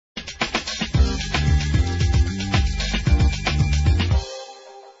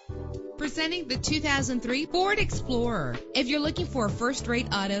Presenting the 2003 Ford Explorer. If you're looking for a first-rate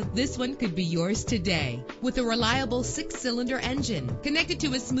auto, this one could be yours today. With a reliable 6-cylinder engine connected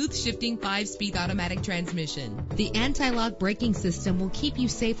to a smooth shifting 5-speed automatic transmission, the anti-lock braking system will keep you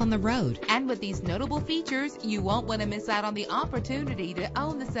safe on the road. And with these notable features, you won't want to miss out on the opportunity to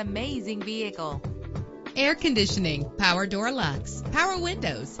own this amazing vehicle. Air conditioning, power door locks, power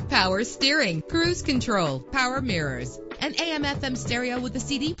windows, power steering, cruise control, power mirrors, an AM/FM stereo with a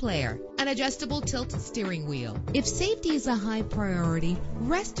CD player, an adjustable tilt steering wheel. If safety is a high priority,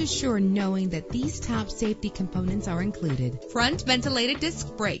 rest assured knowing that these top safety components are included: front ventilated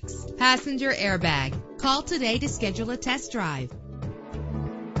disc brakes, passenger airbag. Call today to schedule a test drive.